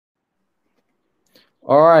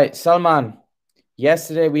All right, Salman.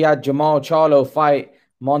 Yesterday we had Jermall Charlo fight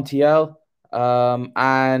Montiel,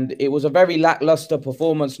 and it was a very lackluster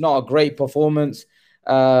performance, not a great performance.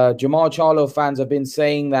 Jermall Charlo fans have been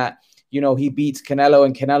saying that he beats Canelo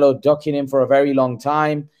and Canelo ducking him for a very long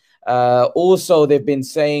time. Also, they've been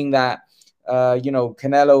saying that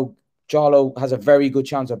Canelo Charlo has a very good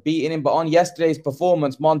chance of beating him. But on yesterday's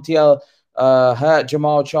performance, Montiel hurt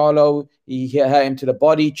Jermall Charlo. He hurt him to the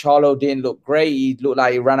body. Charlo didn't look great. He looked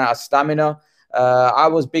like he ran out of stamina. I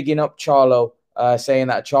was bigging up Charlo, saying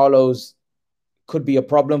that Charlo's could be a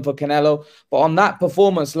problem for Canelo. But on that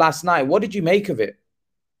performance last night, what did you make of it?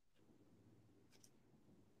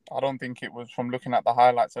 I don't think it was from looking at the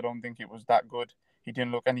highlights. I don't think it was that good. He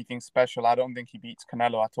didn't look anything special. I don't think he beats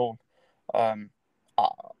Canelo at all. Um, I,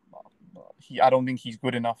 I don't think he's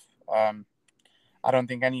good enough. I don't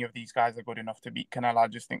think any of these guys are good enough to beat Canelo. I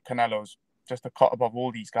just think Canelo's just a cut above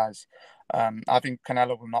all these guys. I think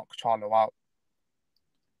Canelo will knock Charlo out.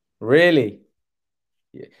 Really?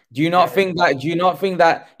 Do you not Yeah, think that? Do you not think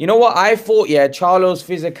that? You know what I thought? Yeah, Charlo's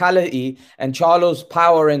physicality and Charlo's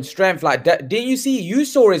power and strength. Like, didn't you see? You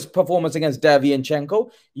saw his performance against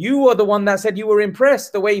Derevyanchenko. You were the one that said you were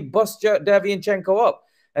impressed the way he bust Derevyanchenko up.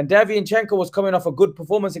 And Derevyanchenko was coming off a good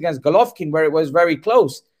performance against Golovkin, where it was very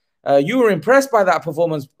close. You were impressed by that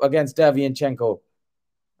performance against Derevyanchenko.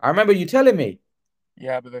 I remember you telling me.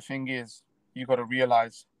 yeah, but the thing is, you got to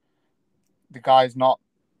realize the guy's not,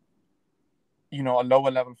 a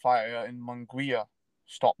lower level fighter in Munguia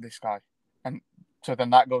stopped this guy, and so then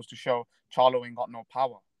that goes to show Charlo ain't got no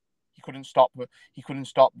power. He couldn't stop. He couldn't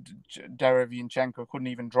stop Derevianchenko. Couldn't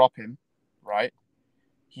even drop him, right?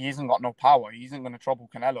 He hasn't got no power. He isn't going to trouble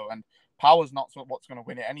Canelo, and power's not what's going to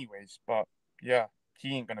win it anyways. But yeah,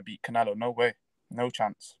 he ain't going to beat Canelo. No way, no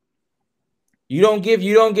chance. You don't give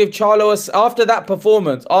Charlo after that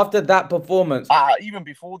performance. After that performance, Even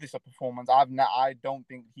before this performance, I don't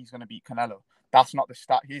think he's going to beat Canelo. That's not the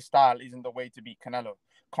style. His style isn't the way to beat Canelo.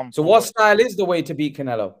 Come so what forward. style is the way to beat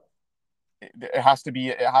Canelo? It has to be.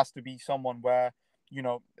 It has to be someone where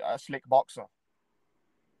a slick boxer.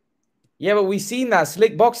 Yeah, but we've seen that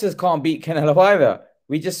slick boxers can't beat Canelo either.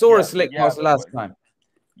 We just saw a Yeah, slick yeah, boxer last time.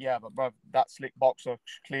 but bro, that slick boxer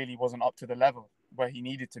clearly wasn't up to the level where he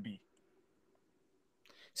needed to be.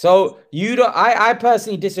 So you don't. I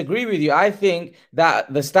personally disagree with you. I think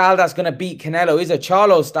that the style that's going to beat Canelo is a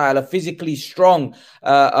Charlo style, a physically strong,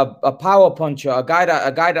 a power puncher, a guy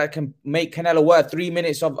that can make Canelo work 3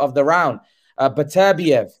 minutes of the round.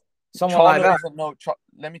 Baterbiev, someone like Charlo that. isn't no.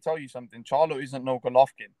 Let me tell you something. Charlo isn't no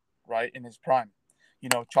Golovkin, right? In his prime,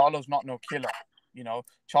 Charlo's not no killer.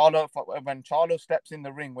 Charlo when Charlo steps in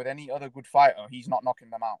the ring with any other good fighter, he's not knocking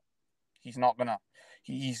them out. He's not gonna.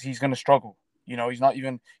 He's gonna struggle. He's not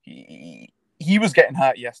even. He was getting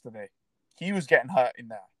hurt yesterday. He was getting hurt in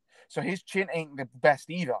there. So his chin ain't the best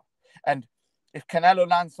either. And if Canelo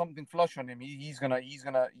lands something flush on him, he's gonna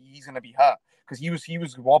be hurt because he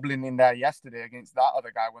was wobbling in there yesterday against that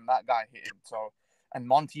other guy when that guy hit him. So and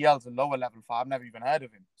Montiel's a lower level fight. I've never even heard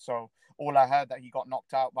of him. So all I heard that he got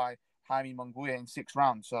knocked out by Jaime Munguia in 6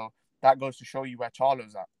 rounds. So that goes to show you where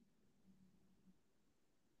Charlo's at.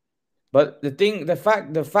 But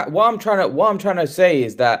what I'm trying to say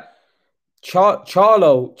is that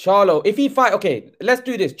Charlo, if he fight, okay, let's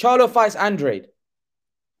do this. Charlo fights Andrade.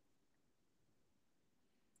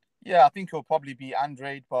 Yeah, I think he'll probably be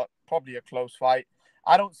Andrade, but probably a close fight.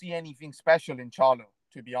 I don't see anything special in Charlo,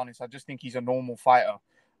 to be honest. I just think he's a normal fighter.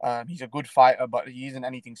 He's a good fighter, but he isn't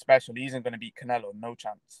anything special. He isn't going to beat Canelo, no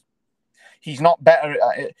chance. He's not better.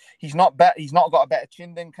 He's not bet. He's not got a better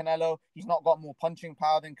chin than Canelo. He's not got more punching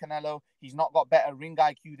power than Canelo. He's not got better ring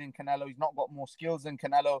IQ than Canelo. He's not got more skills than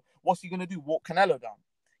Canelo. What's he gonna do? Walk Canelo down?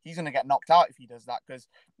 He's gonna get knocked out if he does that because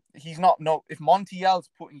he's not. No, if Montiel's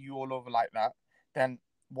putting you all over like that, then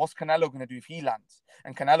what's Canelo gonna do if he lands?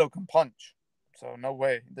 And Canelo can punch. So no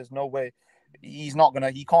way. There's no way. He's not gonna.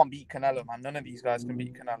 He can't beat Canelo, man. None of these guys can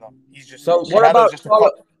beat Canelo. He's just So what Canelo's about just a Charlo?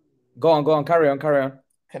 cut. Go on, carry on.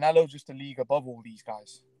 Canelo's just a league above all these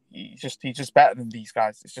guys. He's just better than these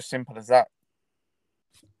guys. It's just simple as that.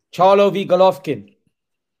 Charlo v Golovkin.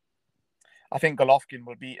 I think Golovkin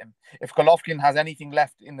will beat him. If Golovkin has anything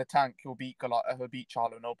left in the tank, he'll beat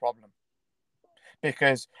Charlo, no problem.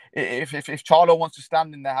 Because if Charlo wants to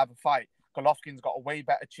stand in there have a fight, Golovkin's got a way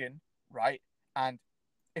better chin, right? And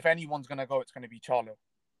if anyone's gonna go, it's gonna be Charlo.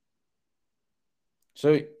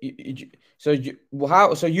 So so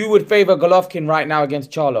you would favor Golovkin right now against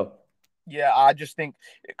Charlo? Yeah, I just think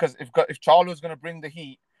because if Charlo's gonna bring the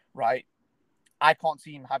heat, right? I can't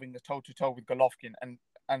see him having the toe to toe with Golovkin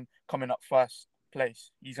and coming up first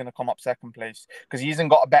place. He's gonna come up second place because he hasn't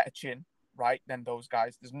got a better chin, right, than those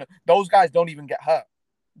guys. Those guys don't even get hurt.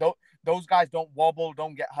 Those guys don't wobble,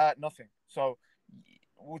 don't get hurt, nothing. So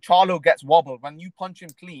Charlo gets wobbled when you punch him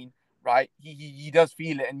clean, right? He does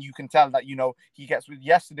feel it, and you can tell that he gets.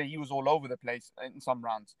 Yesterday he was all over the place in some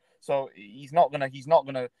rounds, so he's not gonna.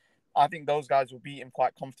 I think those guys will beat him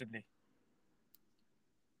quite comfortably.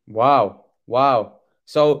 Wow. Wow.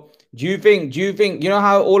 So do you think,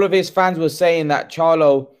 how all of his fans were saying that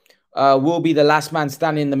Charlo will be the last man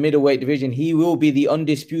standing in the middleweight division? He will be the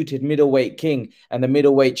undisputed middleweight king and the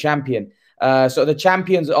middleweight champion. So the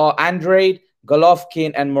champions are Andrade,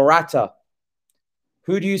 Golovkin, and Murata.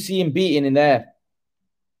 Who do you see him beating in there?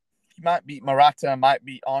 He might beat Murata, might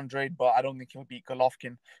beat Andrade, but I don't think he'll beat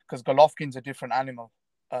Golovkin because Golovkin's a different animal.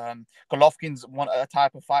 Golovkin's a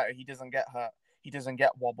type of fighter. He doesn't get hurt. He doesn't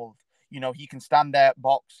get wobbled. He can stand there,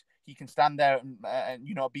 box. He can stand there and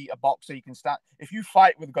beat a boxer. He can stand. If you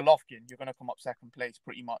fight with Golovkin, you're going to come up second place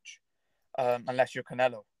pretty much, unless you're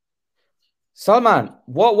Canelo. Salman,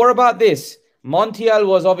 what about this? Montiel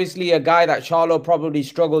was obviously a guy that Charlo probably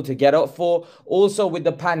struggled to get up for. Also, with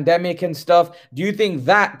the pandemic and stuff, do you think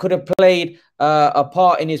that could have played a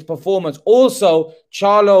part in his performance? Also,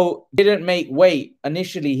 Charlo didn't make weight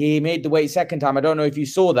initially. He made the weight second time. I don't know if you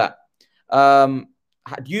saw that.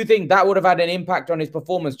 Do you think that would have had an impact on his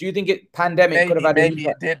performance? Do you think pandemic could have had an Maybe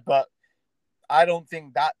impact? it did, but I don't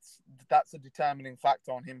think that's a determining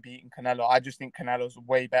factor on him beating Canelo. I just think Canelo's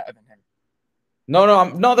way better than him. No,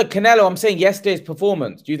 I'm not the Canelo. I'm saying yesterday's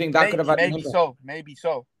performance. Do you think that could have had an Maybe impact? maybe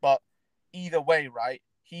so. But either way, right?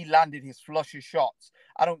 He landed his flushest shots.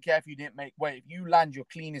 I don't care if you didn't make weight. If you land your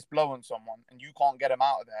cleanest blow on someone and you can't get him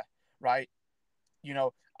out of there, right?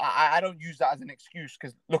 I don't use that as an excuse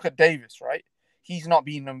because look at Davis, right? He's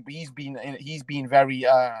been very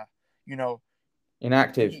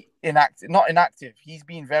Inactive. inactive, not inactive. He's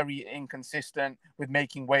been very inconsistent with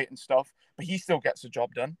making weight and stuff, but he still gets the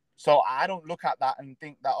job done. So I don't look at that and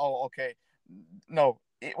think that, oh, okay, no,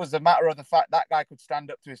 it was a matter of the fact that guy could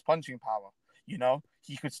stand up to his punching power.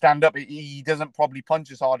 He could stand up. He doesn't probably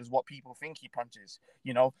punch as hard as what people think he punches.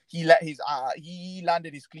 He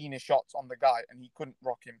landed his cleanest shots on the guy, and he couldn't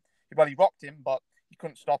rock him. Well, he rocked him, but he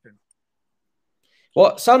couldn't stop him.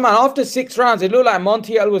 Well, Salman, after 6 rounds, it looked like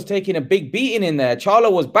Montiel was taking a big beating in there. Charlo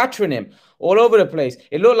was battering him all over the place.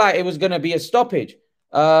 It looked like it was going to be a stoppage.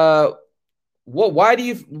 Why do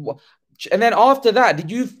you? And then after that, did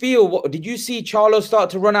you see Charlo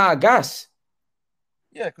start to run out of gas?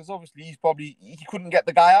 Yeah, because obviously he couldn't get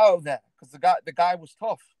the guy out of there because the guy was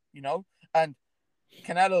tough, and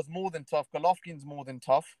Canelo's more than tough. Golovkin's more than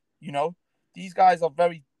tough. These guys are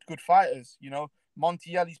very good fighters.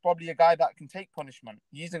 Montiel, he's probably a guy that can take punishment.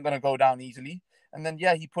 He isn't going to go down easily. And then,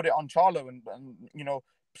 yeah, he put it on Charlo and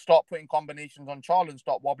start putting combinations on Charlo and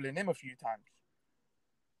start wobbling him a few times.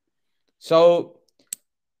 So,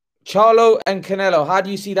 Charlo and Canelo, how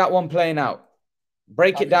do you see that one playing out?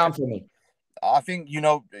 Break it down for me. I think,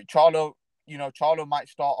 Charlo might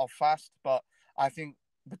start off fast, but I think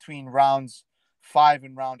between rounds 5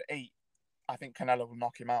 and round 8, I think Canelo will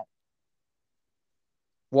knock him out.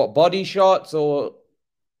 What, body shots or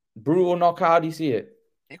brutal knockout? How do you see it?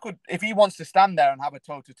 It could, if he wants to stand there and have a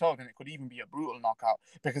toe to toe, then it could even be a brutal knockout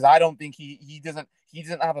because I don't think he doesn't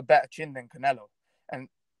have a better chin than Canelo. And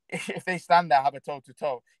if they stand there, have a toe to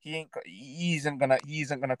toe, he isn't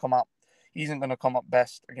gonna come up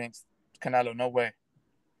best against Canelo. No way.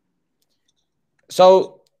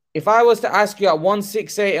 So if I was to ask you at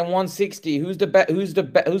 168 and 160, who's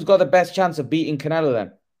got the best chance of beating Canelo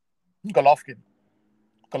then? Golovkin.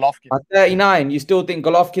 At 39, you still think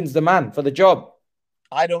Golovkin's the man for the job?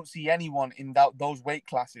 I don't see anyone in those weight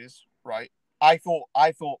classes, right? I thought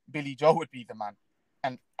Billy Joe would be the man,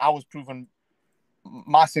 and I was proven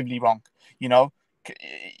massively wrong.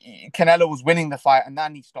 Canelo was winning the fight, and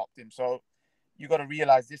then he stopped him. So you got to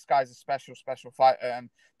realize this guy's a special fighter, and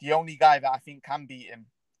the only guy that I think can beat him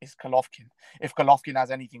is Golovkin, if Golovkin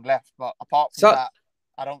has anything left. But apart from that,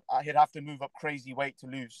 he'd have to move up crazy weight to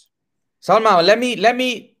lose. Salman, let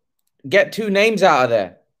me get 2 names out of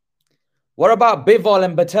there. What about Bivol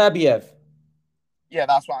and Beterbiev? Yeah,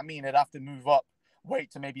 that's what I mean. It'd have to move up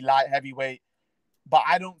weight to maybe light heavyweight. But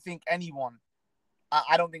I don't think I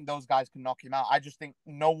don't think those guys can knock him out. I just think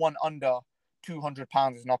no one under 200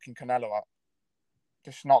 pounds is knocking Canelo out.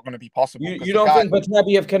 It's not going to be possible. You don't think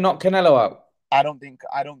Beterbiev can knock Canelo out? I don't think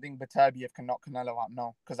Beterbiev can knock Canelo out,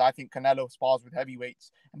 no. Because I think Canelo spars with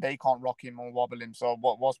heavyweights and they can't rock him or wobble him. So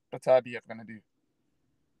what's Beterbiev going to do?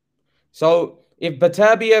 So if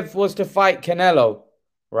Beterbiev was to fight Canelo,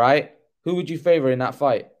 right, who would you favor in that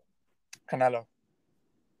fight? Canelo.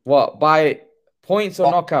 What, by points or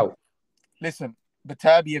knockout? Listen,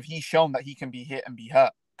 Beterbiev, he's shown that he can be hit and be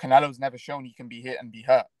hurt. Canelo's never shown he can be hit and be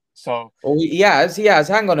hurt. So, Oh, he has. He has.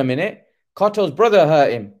 Hang on a minute. Cotto's brother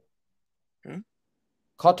hurt him. who?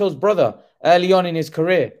 Cotto's brother early on in his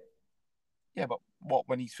career. Yeah, but what,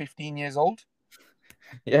 when he's 15 years old?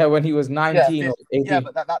 Yeah, when he was Yeah, 19 or yeah, 18.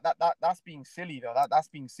 but that's being silly though. That's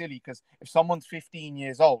being silly because if someone's 15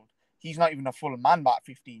 years old, he's not even a full man by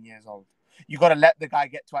 15 years old. You got to let the guy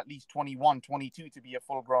get to at least 21, 22 to be a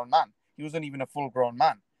full grown man. He wasn't even a full grown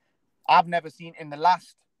man. I've never seen in the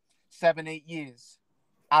last 7, 8 years,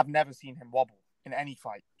 I've never seen him wobble in any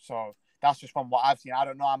fight. So that's just from what I've seen. I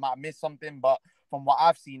don't know, I might have missed something, but from what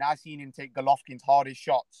I've seen him take Golovkin's hardest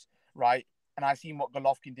shots, right? And I've seen what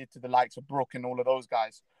Golovkin did to the likes of Brook and all of those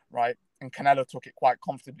guys, right? And Canelo took it quite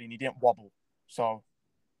comfortably and he didn't wobble. So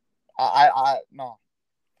no.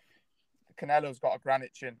 Canelo's got a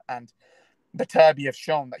granite chin, and Beterbiev have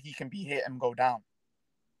shown that he can be hit and go down.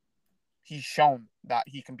 He's shown that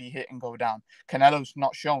he can be hit and go down. Canelo's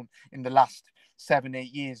not shown in the last 7,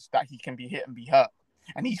 8 years that he can be hit and be hurt.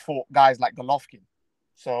 And he's fought guys like Golovkin.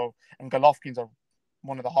 So, and Golovkin's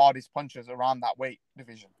one of the hardest punchers around that weight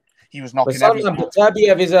division. He was But knocking everyone out.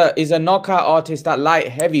 Beterbiev is a knockout artist at light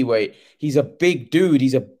heavyweight. He's a big dude.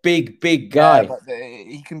 He's a big Yeah, guy. but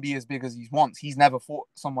he can be as big as he wants. He's never fought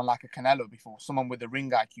someone like a Canelo before. Someone with the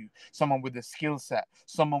ring IQ, someone with the skill set,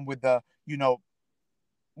 someone with the,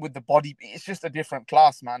 with the body. It's just a different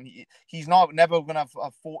class, man. He's never going to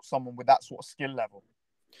have fought someone with that sort of skill level.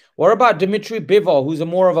 What about Dmitry Bivol, who's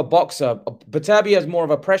more of a boxer? Beterbiev is more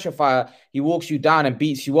of a pressure fighter. He walks you down and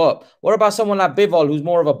beats you up. What about someone like Bivol, who's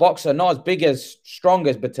more of a boxer, not as big as strong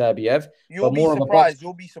as Beterbiev, but more of a boxer?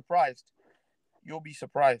 You'll be surprised. You'll be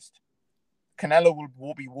surprised. Canelo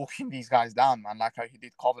will be walking these guys down, man, like how he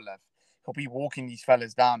did Kovalev. He'll be walking these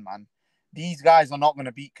fellas down, man. These guys are not going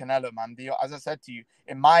to beat Canelo, man. As I said to you,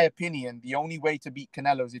 in my opinion, the only way to beat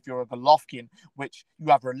Canelo is if you're a Golovkin, which you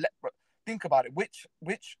have. Think about it.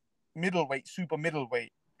 Which middleweight, super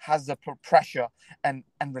middleweight, has the pressure and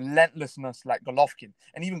relentlessness like Golovkin?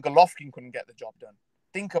 And even Golovkin couldn't get the job done.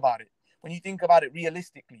 Think about it. When you think about it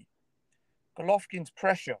realistically, Golovkin's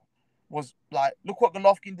pressure was like, look what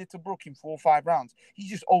Golovkin did to Brook in 4 or 5 rounds. He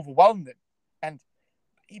just overwhelmed him. And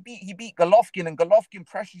he beat Golovkin, and Golovkin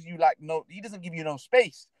pressures you like no, he doesn't give you no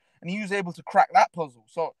space. And he was able to crack that puzzle.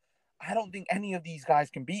 So I don't think any of these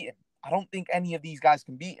guys can beat him.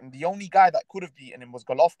 The only guy that could have beaten him was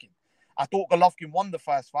Golovkin. I thought Golovkin won the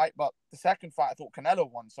first fight, but the second fight I thought Canelo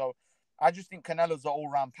won. So I just think Canelo's an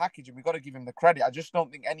all-round package, and we got to give him the credit. I just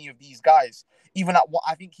don't think any of these guys, even at what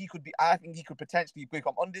I think he could potentially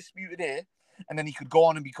become undisputed here, and then he could go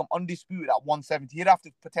on and become undisputed at 170. He'd have to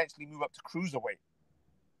potentially move up to cruiserweight,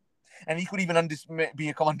 and he could even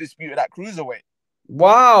become undisputed at cruiserweight.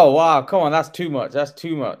 Wow, come on, that's too much.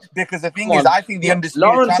 Because the thing is, I think the undisputed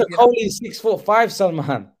Lawrence champion... Okolie is 6'5",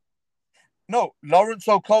 Salman. No, Lawrence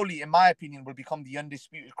Okolie, in my opinion, will become the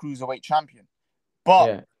undisputed cruiserweight champion.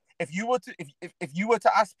 But if you were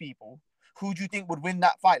to ask people, who do you think would win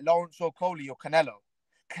that fight, Lawrence Okolie or Canelo?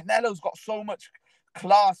 Canelo's got so much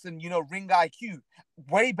class and ring IQ,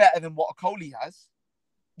 way better than what Okolie has.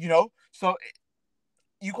 So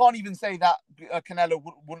you can't even say that Canelo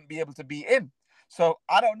wouldn't be able to beat him. So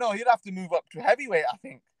I don't know. He'd have to move up to heavyweight, I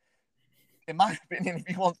think, in my opinion, if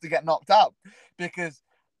he wants to get knocked out, because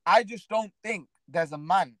I just don't think there's a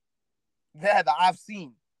man there that I've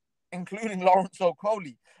seen, including Lawrence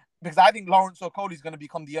Okolie, because I think Lawrence Okolie is going to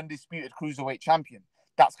become the undisputed cruiserweight champion.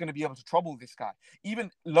 That's going to be able to trouble this guy.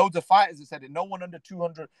 Even loads of fighters have said it. No one under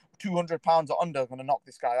 200 pounds or under is going to knock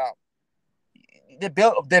this guy out.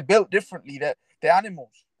 They're built differently. They're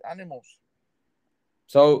animals.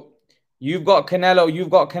 So you've got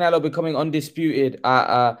Canelo becoming undisputed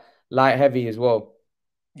at light heavy as well.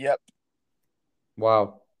 Yep.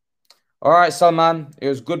 Wow. All right, Salman. It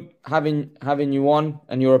was good having you on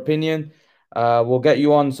and your opinion. We'll get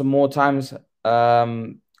you on some more times.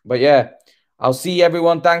 But yeah, I'll see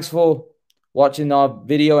everyone. Thanks for watching our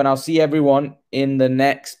video, and I'll see everyone in the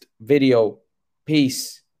next video.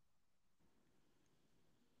 Peace.